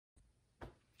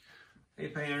Hey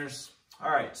painters.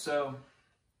 All right, so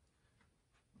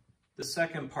the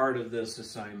second part of this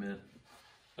assignment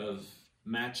of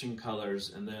matching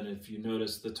colors, and then if you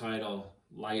notice the title,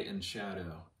 light and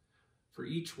shadow. For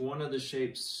each one of the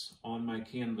shapes on my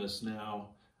canvas now,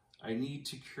 I need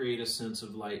to create a sense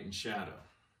of light and shadow.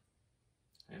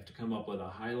 I have to come up with a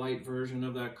highlight version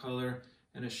of that color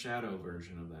and a shadow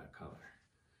version of that color.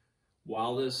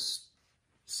 While this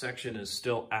section is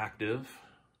still active,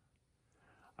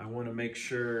 I want to make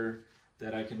sure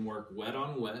that I can work wet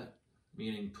on wet,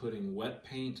 meaning putting wet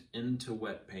paint into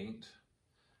wet paint,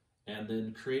 and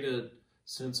then create a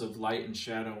sense of light and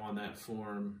shadow on that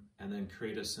form, and then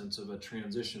create a sense of a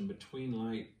transition between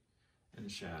light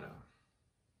and shadow.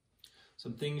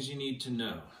 Some things you need to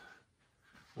know.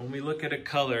 When we look at a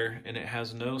color and it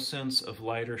has no sense of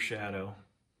light or shadow,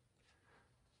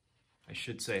 I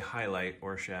should say highlight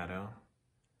or shadow,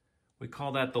 we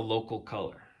call that the local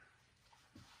color.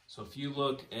 So if you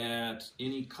look at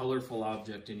any colorful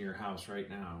object in your house right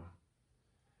now,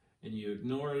 and you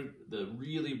ignore the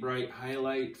really bright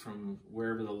highlight from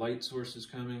wherever the light source is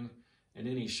coming and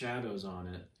any shadows on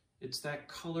it, it's that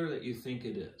color that you think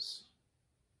it is.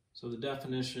 So the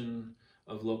definition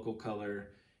of local color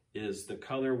is the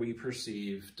color we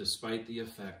perceive despite the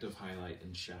effect of highlight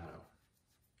and shadow.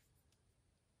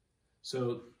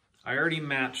 So I already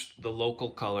matched the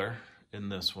local color in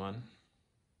this one.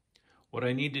 What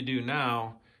I need to do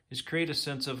now is create a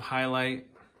sense of highlight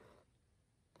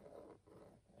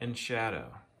and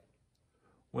shadow.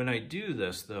 When I do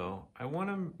this though, I want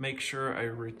to make sure I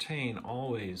retain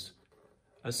always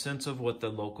a sense of what the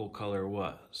local color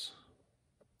was.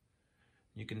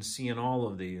 You can see in all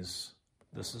of these,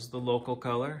 this is the local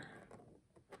color,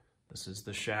 this is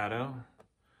the shadow,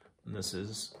 and this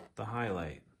is the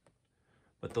highlight.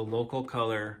 But the local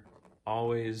color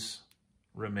always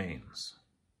remains.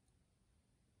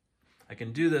 I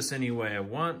can do this any way I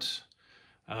want.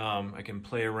 I can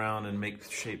play around and make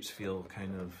shapes feel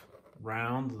kind of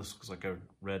round. This looks like a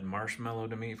red marshmallow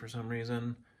to me for some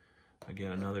reason.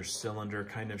 Again, another cylinder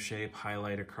kind of shape,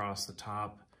 highlight across the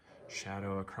top,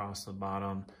 shadow across the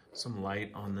bottom, some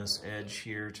light on this edge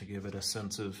here to give it a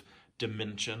sense of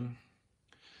dimension.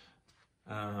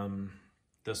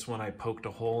 This one I poked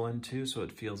a hole into so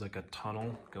it feels like a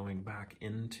tunnel going back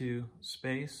into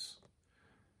space.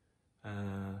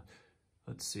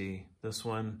 Let's see, this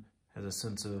one has a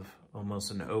sense of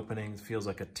almost an opening. It feels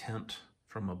like a tent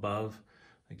from above.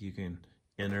 Like you can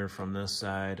enter from this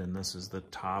side, and this is the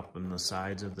top and the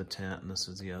sides of the tent, and this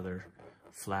is the other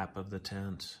flap of the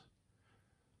tent.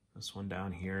 This one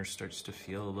down here starts to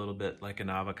feel a little bit like an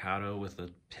avocado with a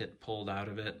pit pulled out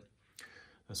of it.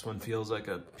 This one feels like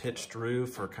a pitched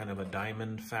roof or kind of a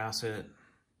diamond facet.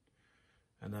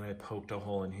 And then I poked a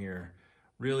hole in here.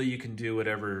 Really, you can do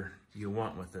whatever you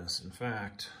want with this. In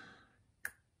fact,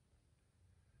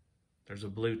 there's a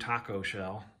blue taco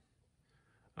shell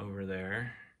over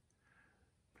there.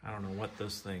 I don't know what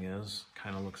this thing is.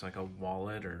 Kind of looks like a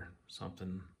wallet or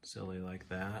something silly like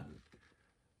that.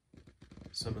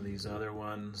 Some of these other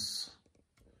ones,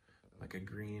 like a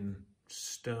green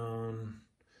stone.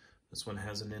 This one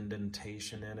has an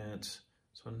indentation in it.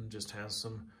 This one just has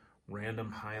some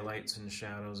random highlights and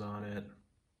shadows on it.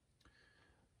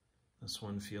 This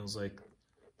one feels like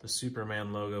the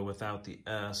Superman logo without the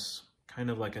S,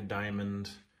 kind of like a diamond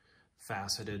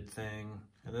faceted thing.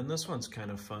 And then this one's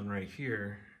kind of fun right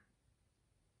here,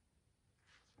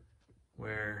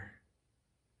 where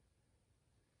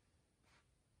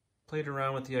played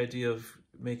around with the idea of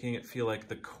making it feel like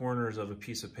the corners of a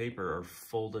piece of paper are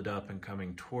folded up and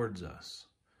coming towards us.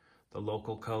 The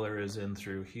local color is in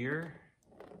through here.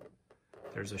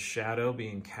 There's a shadow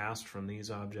being cast from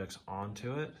these objects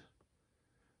onto it.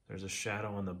 There's a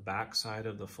shadow on the back side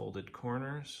of the folded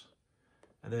corners.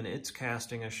 And then it's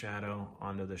casting a shadow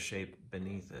onto the shape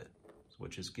beneath it,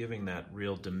 which is giving that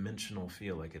real dimensional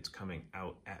feel like it's coming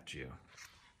out at you.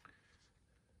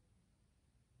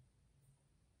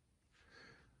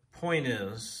 Point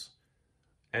is,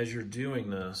 as you're doing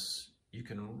this, you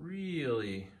can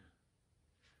really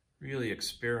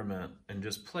experiment and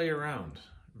just play around.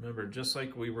 Remember, just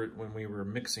like when we were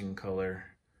mixing color,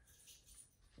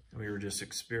 we were just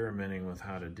experimenting with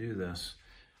how to do this.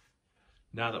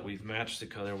 Now that we've matched the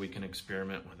color, we can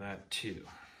experiment with that too.